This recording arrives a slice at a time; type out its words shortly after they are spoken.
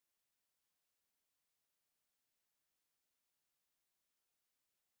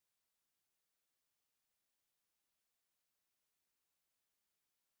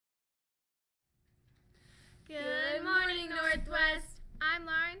Northwest. I'm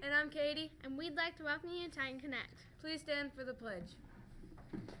Lauren. And I'm Katie. And we'd like to welcome you to Titan Connect. Please stand for the pledge.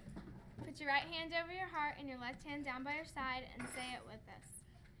 Put your right hand over your heart and your left hand down by your side and say it with us.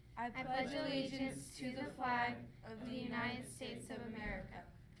 I pledge allegiance to the flag of the United States of America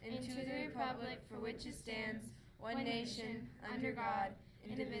and to the republic for which it stands, one nation, under God,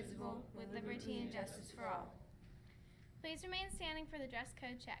 indivisible, with liberty and justice for all. Please remain standing for the dress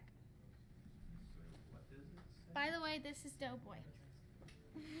code check. By the way, this is Doughboy.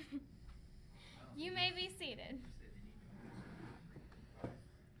 You may be seated.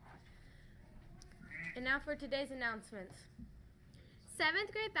 And now for today's announcements.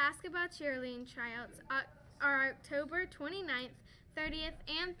 7th grade basketball cheerleading tryouts are October 29th, 30th,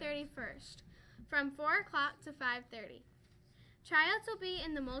 and 31st from 4 o'clock to 5:30. Tryouts will be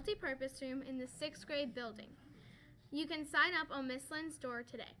in the multi-purpose room in the 6th grade building. You can sign up on Miss Lynn's door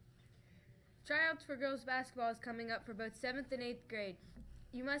today. Tryouts for girls basketball is coming up for both 7th and 8th grade.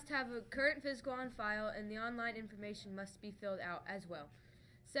 You must have a current physical on file and the online information must be filled out as well.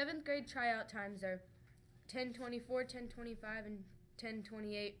 7th grade tryout times are 10:24, 10:25, and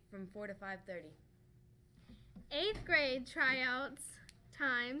 10:28 from 4 to 5:30. 8th grade tryouts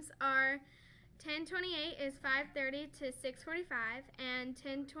times are 10:28 is 5:30 to 6:45, and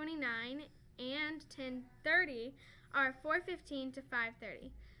 10:29 and 10:30 are 4:15 to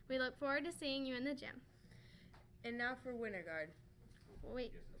 5:30. We look forward to seeing you in the gym. And now for Winter Guard.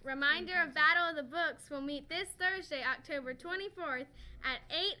 Reminder of Battle of the Books will meet this Thursday, October 24th at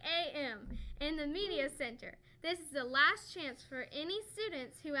 8 a.m. in the Media Center. This is the last chance for any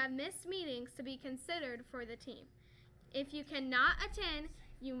students who have missed meetings to be considered for the team. If you cannot attend,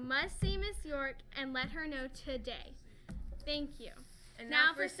 you must see Miss York and let her know today. Thank you. And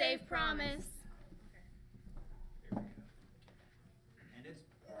now for Safe Promise. And it's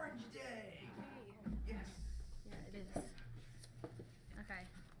Orange Day. Yes. Yeah, it is. Okay.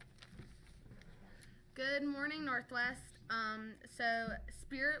 Good morning, Northwest. So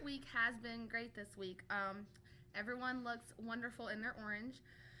Spirit Week has been great this week. Everyone looks wonderful in their orange.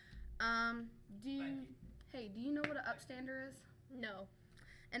 Do you know what an upstander is? No.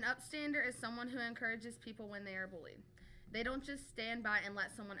 An upstander is someone who encourages people when they are bullied. They don't just stand by and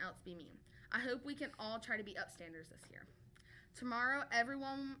let someone else be mean. I hope we can all try to be upstanders this year. Tomorrow,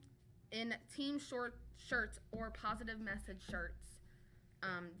 everyone in team short shirts or positive message shirts.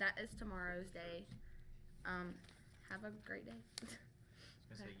 That is tomorrow's day. Have a great day. I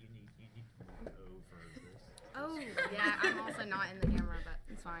was gonna say you need to go for this. Oh, yeah, I'm also not in the camera, but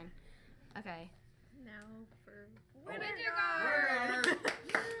it's fine. Okay. Now for Winter Guard.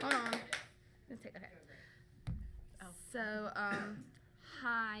 Hold on. Let's take. Okay. Oh. So,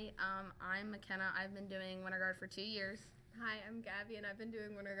 hi. I'm McKenna. I've been doing Winter Guard for 2 years. Hi, I'm Gabby, and I've been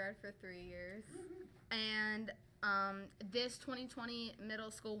doing Winter Guard for 3 years. And this 2020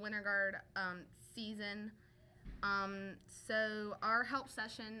 middle school Winter Guard season. So our help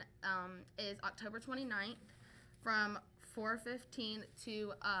session is October 29th from 4:15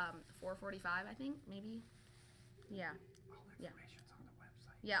 to 4:45, I think, maybe. Yeah. All information's on the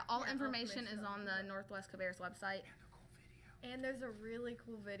website. Yeah, all information is on the Northwest Cabarrus website. And a cool video. And there's a really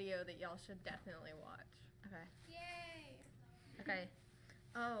cool video that y'all should definitely watch. Okay. Yay! Okay.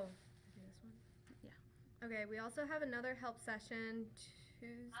 Oh, this one? Yeah. Okay, we also have another help session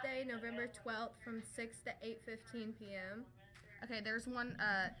Tuesday, November 12th from 6 to 8:15 p.m. Okay, there's one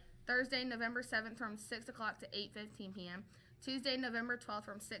Thursday, November 7th from 6 o'clock to 8:15 p.m. Tuesday, November 12th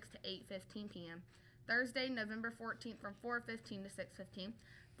from 6 to 8:15 p.m. Thursday, November 14th from 4:15 to 6:15.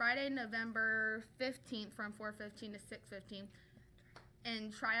 Friday, November 15th from 4:15 to 6:15.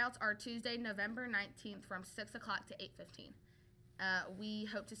 And tryouts are Tuesday, November 19th from 6 o'clock to 8:15. We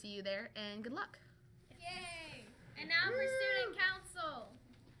hope to see you there, and good luck. Yay! And now for Student Council.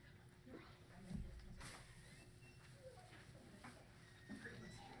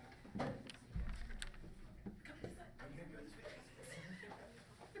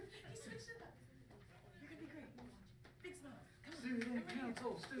 Student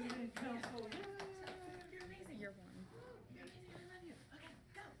Council, Student Council. You're one.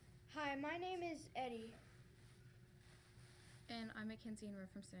 Hi, my name is Eddie. And I'm Mackenzie and we're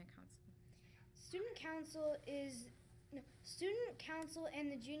from Student Council. Student Council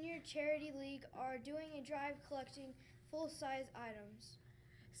and the Junior Charity League are doing a drive collecting full-size items.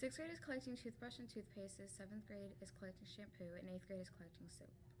 6th grade is collecting toothbrush and toothpastes, 7th grade is collecting shampoo, and 8th grade is collecting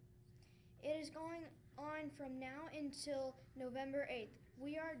soap. It is going on from now until November 8th.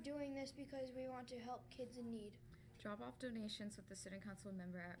 We are doing this because we want to help kids in need. Drop off donations with the Student Council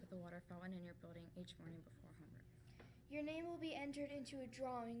member at the water fountain in your building each morning before homeroom. Your name will be entered into a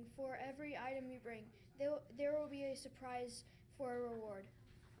drawing for every item you bring. There will be a surprise for a reward.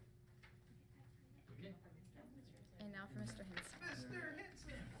 And now for Mr. Henson. Mr.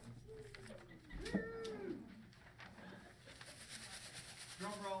 Henson.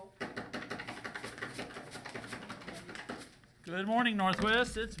 Drum roll. Good morning,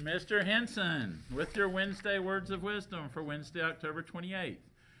 Northwest. It's Mr. Henson with your Wednesday Words of Wisdom for Wednesday, October 28th.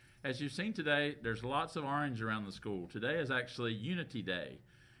 As you've seen today, there's lots of orange around the school. Today is actually Unity Day.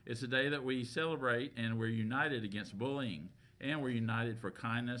 It's a day that we celebrate and we're united against bullying, and we're united for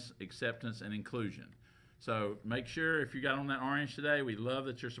kindness, acceptance, and inclusion. So make sure if you got on that orange today, we love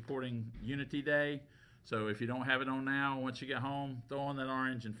that you're supporting Unity Day. So if you don't have it on now, once you get home, throw on that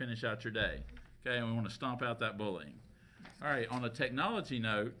orange and finish out your day. Okay, and we want to stomp out that bullying. All right, on a technology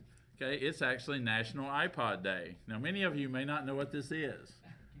note, okay, it's actually National iPod Day. Now, many of you may not know what this is.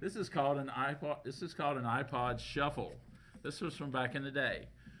 This is called an iPod Shuffle. This was from back in the day.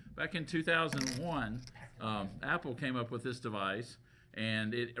 Back in 2001, Apple came up with this device,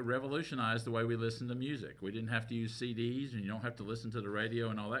 and it revolutionized the way we listen to music. We didn't have to use CDs, and you don't have to listen to the radio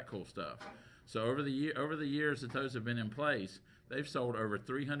and all that cool stuff. So over the years that those have been in place, they've sold over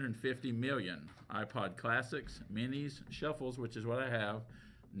 350 million iPod Classics, Minis, Shuffles, which is what I have,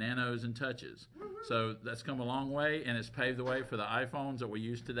 Nanos, and Touches. So that's come a long way, and it's paved the way for the iPhones that we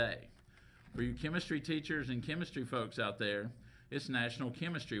use today. For you chemistry teachers and chemistry folks out there, it's National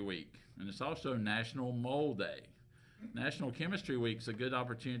Chemistry Week, and it's also National Mole Day. National Chemistry Week is a good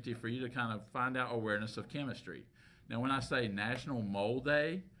opportunity for you to kind of find out awareness of chemistry. Now, when I say National Mole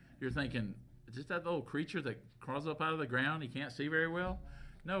Day, you're thinking, is this that little creature that crawls up out of the ground he can't see very well?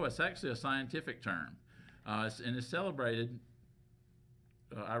 No, it's actually a scientific term. And it's celebrated,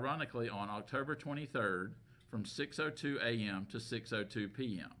 ironically, on October 23rd from 6:02 a.m. to 6:02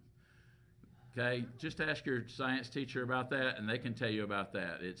 p.m. Okay, just ask your science teacher about that, and they can tell you about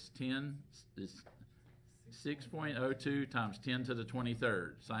that. It's 6.02 times 10 to the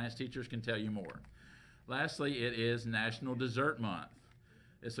 23rd. Science teachers can tell you more. Lastly, it is National Dessert Month.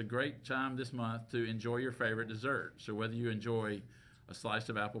 It's a great time this month to enjoy your favorite dessert. So whether you enjoy a slice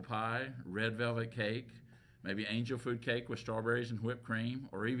of apple pie, red velvet cake, maybe angel food cake with strawberries and whipped cream,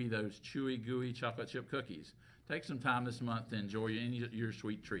 or even those chewy, gooey chocolate chip cookies, take some time this month to enjoy any of your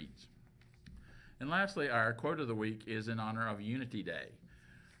sweet treats. And lastly, our quote of the week is in honor of Unity Day.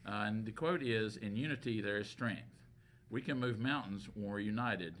 And the quote is, "In unity there is strength. We can move mountains when we're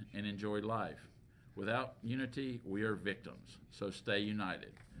united and enjoy life. Without unity, we are victims, so stay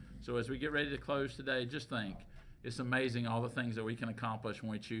united." So as we get ready to close today, just think, it's amazing all the things that we can accomplish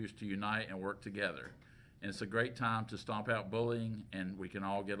when we choose to unite and work together. And it's a great time to stomp out bullying, and we can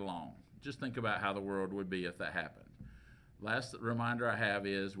all get along. Just think about how the world would be if that happened. Last reminder I have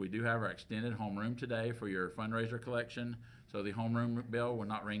is we do have our extended homeroom today for your fundraiser collection, so the homeroom bell will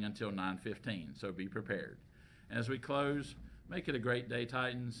not ring until 9:15, so be prepared. And as we close, make it a great day,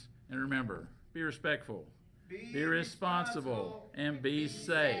 Titans, and remember, be respectful, be responsible, and be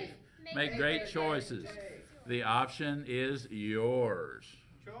safe. Make great choices. The option is yours.